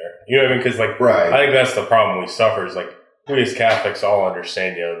get there? You know what I mean? Because right. I think that's the problem we suffer is we as Catholics all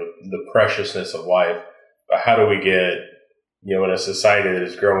understand, the preciousness of life, but how do we get, in a society that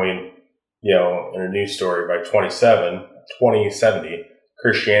is growing, in a news story by 2070,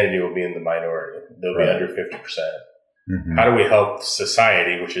 Christianity will be in the minority. They'll be under 50%. Mm-hmm. How do we help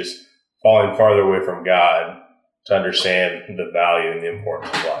society, which is falling farther away from God, to understand the value and the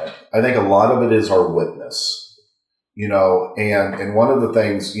importance of life? I think a lot of it is our witness, and one of the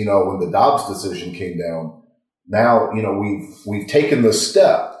things, when the Dobbs decision came down, now, we've taken this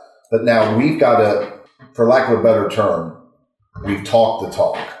step, but now we've got to, for lack of a better term, we've talked the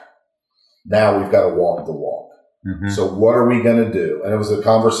talk. Now we've got to walk the walk. Mm-hmm. So what are we going to do? And it was a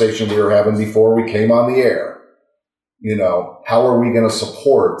conversation we were having before we came on the air. How are we going to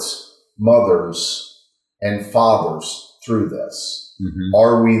support mothers and fathers through this? Mm-hmm.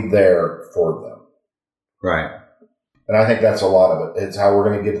 Are we there for them? Right. And I think that's a lot of it. It's how we're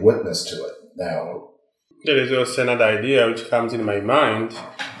going to give witness to it now. There is also another idea which comes in my mind.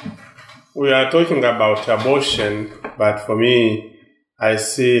 We are talking about abortion, but for me, I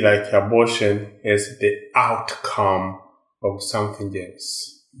see abortion as the outcome of something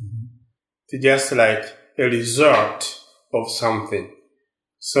else. Mm-hmm. It's just like a result of something.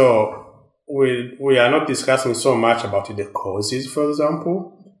 So we are not discussing so much about the causes, for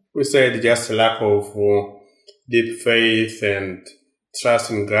example. We said just lack of deep faith and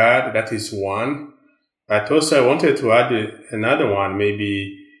trust in God. That is one. But also I wanted to add another one,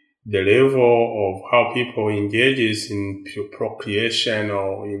 maybe the level of how people engages in procreation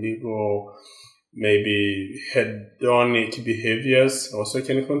or illegal, maybe hedonic behaviors also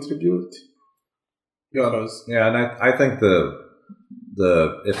can contribute. And I think the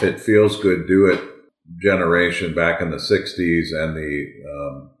if it feels good, do it generation back in the 60s and the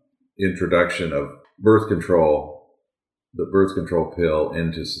introduction of birth control, the birth control pill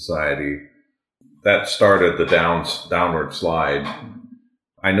into society, that started the downward slide.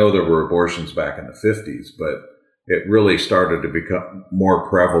 I know there were abortions back in the 50s, but it really started to become more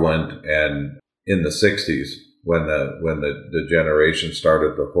prevalent and in the 60s when the generation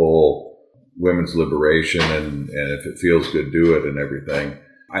started the whole women's liberation and if it feels good, do it and everything.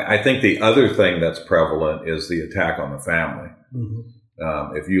 I think the other thing that's prevalent is the attack on the family.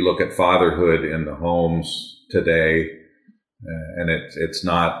 Mm-hmm. If you look at fatherhood in the homes today, and it's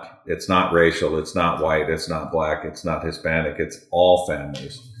not racial, it's not white, it's not black, it's not Hispanic, it's all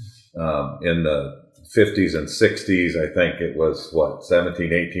families. In the 50s and 60s, I think it was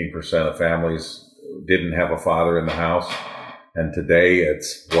 17-18% of families didn't have a father in the house. And today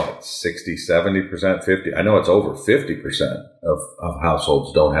it's 60-70%, 50. I know it's over 50% of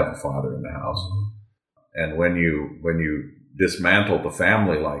households don't have a father in the house. And when you dismantle the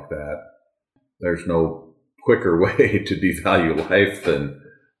family like that, there's no quicker way to devalue life than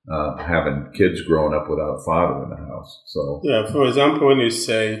having kids growing up without a father in the house. So yeah, for example, when you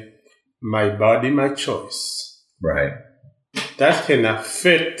say "my body, my choice," right, that can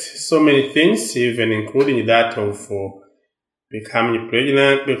affect so many things, even including that of becoming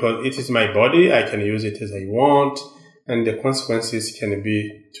pregnant, because it is my body, I can use it as I want, and the consequences can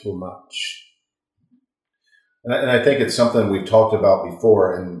be too much. And I think it's something we've talked about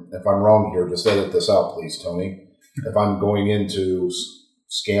before, and if I'm wrong here, just edit this out, please, Tony. if I'm going into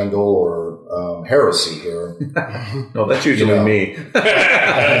scandal or heresy here. No, that's usually me.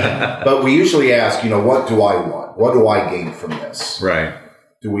 But we usually ask, what do I want? What do I gain from this? Right.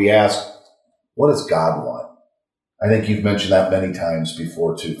 Do we ask, what does God want? I think you've mentioned that many times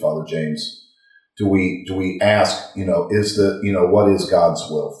before too, Father James. Do we ask, what is God's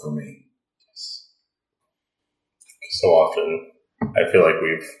will for me? So often, I feel like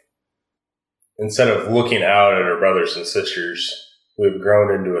instead of looking out at our brothers and sisters, we've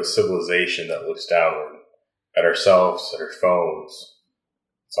grown into a civilization that looks downward at ourselves, at our phones.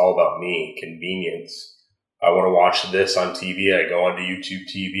 It's all about me, convenience. I want to watch this on TV. I go onto YouTube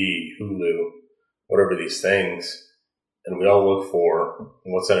TV, Hulu, whatever these things, and we all look for,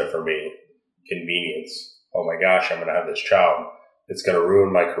 what's in it for me? Convenience. Oh my gosh, I'm going to have this job. It's going to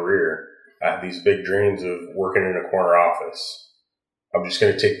ruin my career. I have these big dreams of working in a corner office. I'm just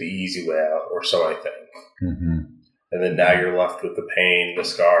going to take the easy way out, or so I think. Mm-hmm. And then now you're left with the pain, the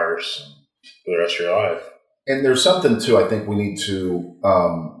scars for the rest of your life. And there's something too. I think we need to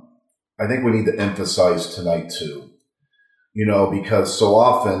emphasize tonight too. Because so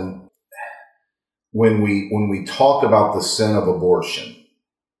often when we talk about the sin of abortion,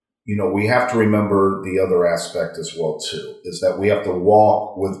 we have to remember the other aspect as well too. Is that we have to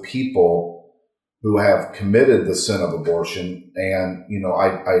walk with people who have committed the sin of abortion, and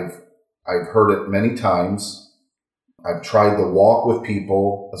I've heard it many times. I've tried to walk with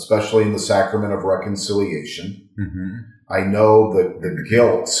people, especially in the sacrament of reconciliation. Mm-hmm. I know the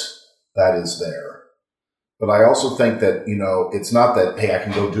guilt that is there. But I also think that, it's not that, hey, I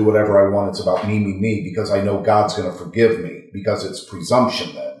can go do whatever I want. It's about me, because I know God's going to forgive me, because it's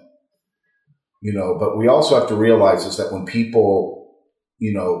presumption then. But we also have to realize is that when people,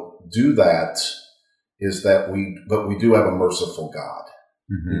 do that, but we do have a merciful God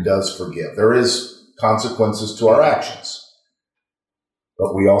who does forgive. There is consequences to our actions,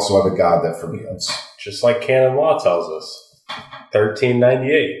 but we also have a God that forgives. Just like canon law tells us,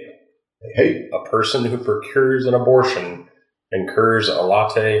 1398. Hey, a person who procures an abortion incurs a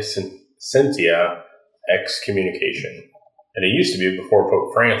late sentia excommunication. And it used to be before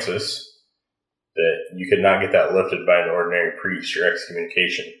Pope Francis that you could not get that lifted by an ordinary priest, your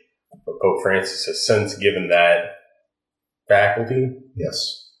excommunication. But Pope Francis has since given that faculty,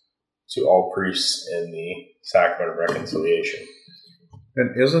 yes, to all priests in the sacrament of reconciliation.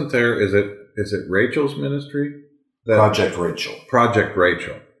 And is it Rachel's ministry? Project Rachel. Project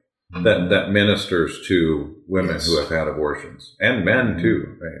Rachel. That ministers to women who have had abortions, and men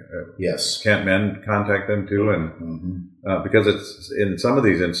too. Yes. Can't men contact them too? And because it's in some of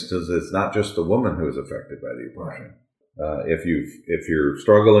these instances, it's not just the woman who is affected by the abortion. If you're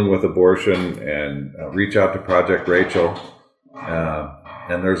struggling with abortion, and reach out to Project Rachel,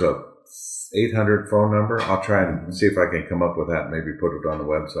 and there's a 800 phone number. I'll try and see if I can come up with that and maybe put it on the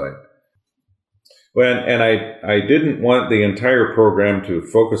website. Well, and I didn't want the entire program to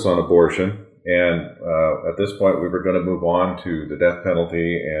focus on abortion, and at this point we were going to move on to the death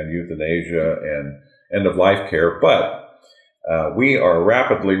penalty and euthanasia and end-of-life care, but we are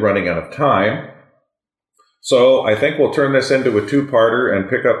rapidly running out of time. So I think we'll turn this into a two-parter and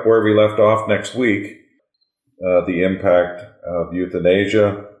pick up where we left off next week, the impact of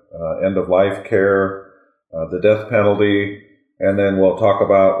euthanasia, end-of-life care, the death penalty, and then we'll talk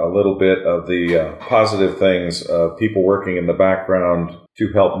about a little bit of the positive things of people working in the background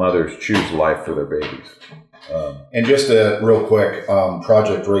to help mothers choose life for their babies. And just real quick,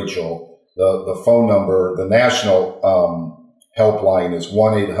 Project Rachel, the phone number, the national helpline is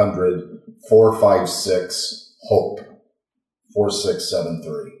 1-800-456-HOPE,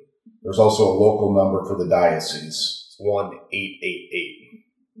 4673. There's also a local number for the diocese. It's 1-888.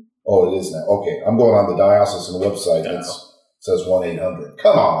 Oh, it is now. Okay, I'm going on the diocesan website. No. It says 1-800.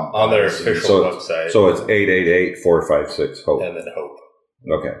 Come on. On their official website. So it's 888-456-HOPE. And then HOPE.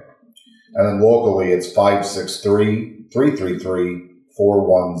 Okay. And then locally, it's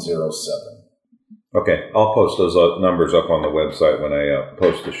 563-333-4107. Okay, I'll post those numbers up on the website when I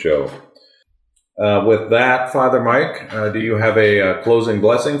post the show. With that, Father Mike, do you have a closing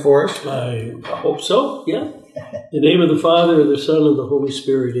blessing for us? I hope so, yeah. In the name of the Father, the Son, and the Holy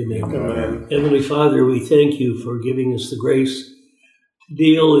Spirit, amen. Amen. Heavenly Father, we thank you for giving us the grace to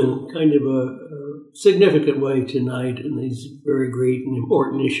deal in kind of a significant way tonight in these very great and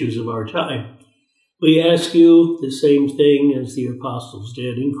important issues of our time. We ask you the same thing as the apostles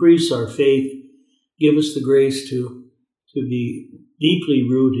did. Increase our faith. Give us the grace to be deeply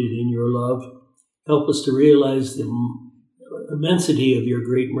rooted in your love. Help us to realize the immensity of your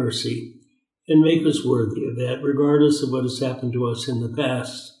great mercy and make us worthy of that, regardless of what has happened to us in the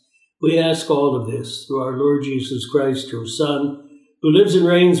past. We ask all of this through our Lord Jesus Christ, your Son, who lives and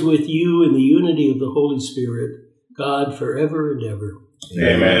reigns with you in the unity of the Holy Spirit, God forever and ever.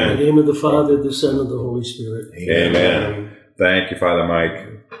 Amen. In the name of the Father, the Son, and the Holy Spirit. Amen. Thank you, Father Mike.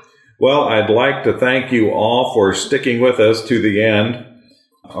 Well, I'd like to thank you all for sticking with us to the end.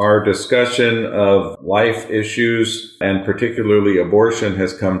 Our discussion of life issues, and particularly abortion,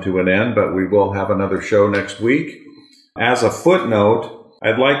 has come to an end, but we will have another show next week. As a footnote,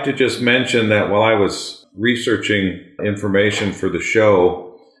 I'd like to just mention that while I was researching information for the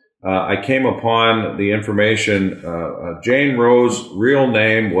show, I came upon the information. Jane Roe's real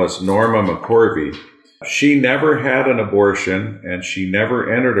name was Norma McCorvey. She never had an abortion, and she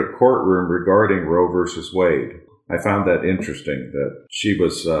never entered a courtroom regarding Roe versus Wade. I found that interesting, that she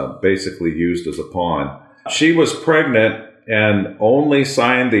was basically used as a pawn. She was pregnant and only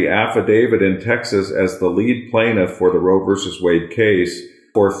signed the affidavit in Texas as the lead plaintiff for the Roe versus Wade case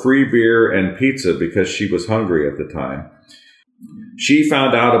for free beer and pizza because she was hungry at the time. She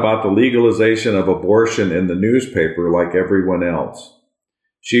found out about the legalization of abortion in the newspaper like everyone else.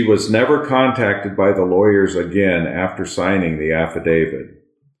 She was never contacted by the lawyers again after signing the affidavit.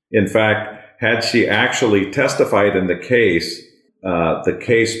 In fact, had she actually testified in the case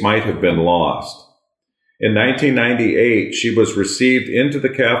might have been lost. In 1998, she was received into the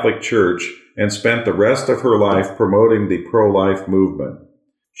Catholic Church and spent the rest of her life promoting the pro-life movement.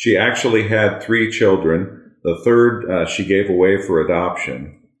 She actually had 3 children. The third she gave away for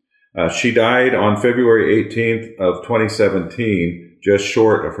adoption. She died on February 18th of 2017, just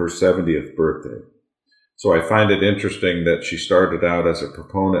short of her 70th birthday. So I find it interesting that she started out as a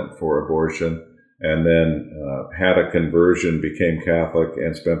proponent for abortion and then had a conversion, became Catholic,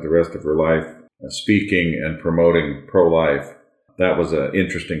 and spent the rest of her life speaking and promoting pro-life. That was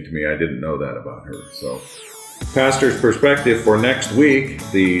interesting to me. I didn't know that about her. So, Pastor's Perspective for next week,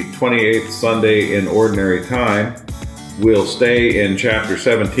 the 28th Sunday in Ordinary Time, we'll stay in chapter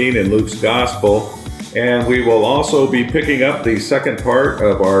 17 in Luke's Gospel, and we will also be picking up the second part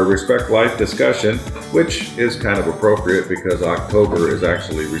of our Respect Life discussion, which is kind of appropriate because October is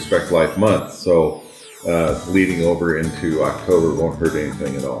actually Respect Life month. So leading over into October won't hurt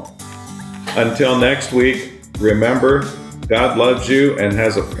anything at all. Until next week, remember, God loves you and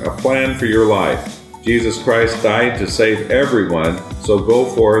has a plan for your life. Jesus Christ died to save everyone, so go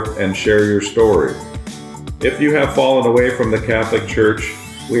forth and share your story. If you have fallen away from the Catholic Church,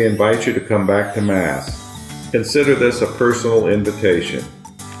 we invite you to come back to Mass. Consider this a personal invitation.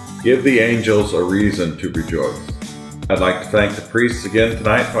 Give the angels a reason to rejoice. I'd like to thank the priests again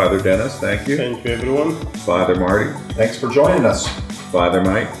tonight. Father Dennis, thank you. Thank you, everyone. Father Marty. Thanks for joining us. Father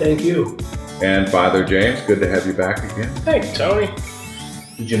Mike. Thank you. And Father James, good to have you back again. Thanks, Tony.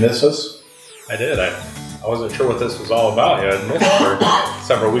 Did you miss us? I did. I wasn't sure what this was all about. I'd missed it for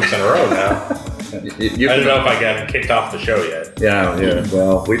several weeks in a row now. I don't know if I got kicked off the show yet. Yeah.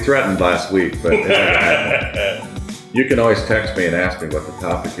 Well, we threatened last week, but it never happened. You can always text me and ask me what the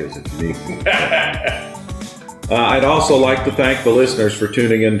topic is if you need to. I'd also like to thank the listeners for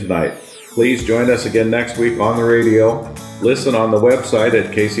tuning in tonight. Please join us again next week on the radio. Listen on the website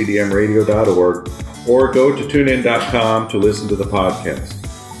at kcdmradio.org or go to tunein.com to listen to the podcast.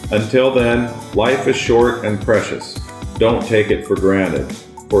 Until then, life is short and precious. Don't take it for granted,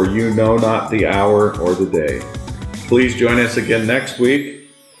 for you know not the hour or the day. Please join us again next week.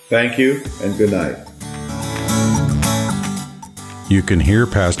 Thank you and good night. You can hear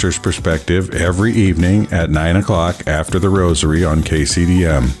Pastor's Perspective every evening at 9 o'clock after the Rosary on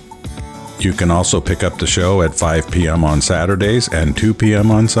KCDM. You can also pick up the show at 5 p.m. on Saturdays and 2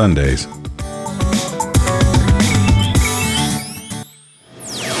 p.m. on Sundays.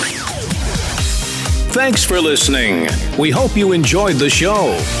 Thanks for listening. We hope you enjoyed the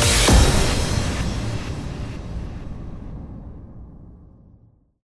show.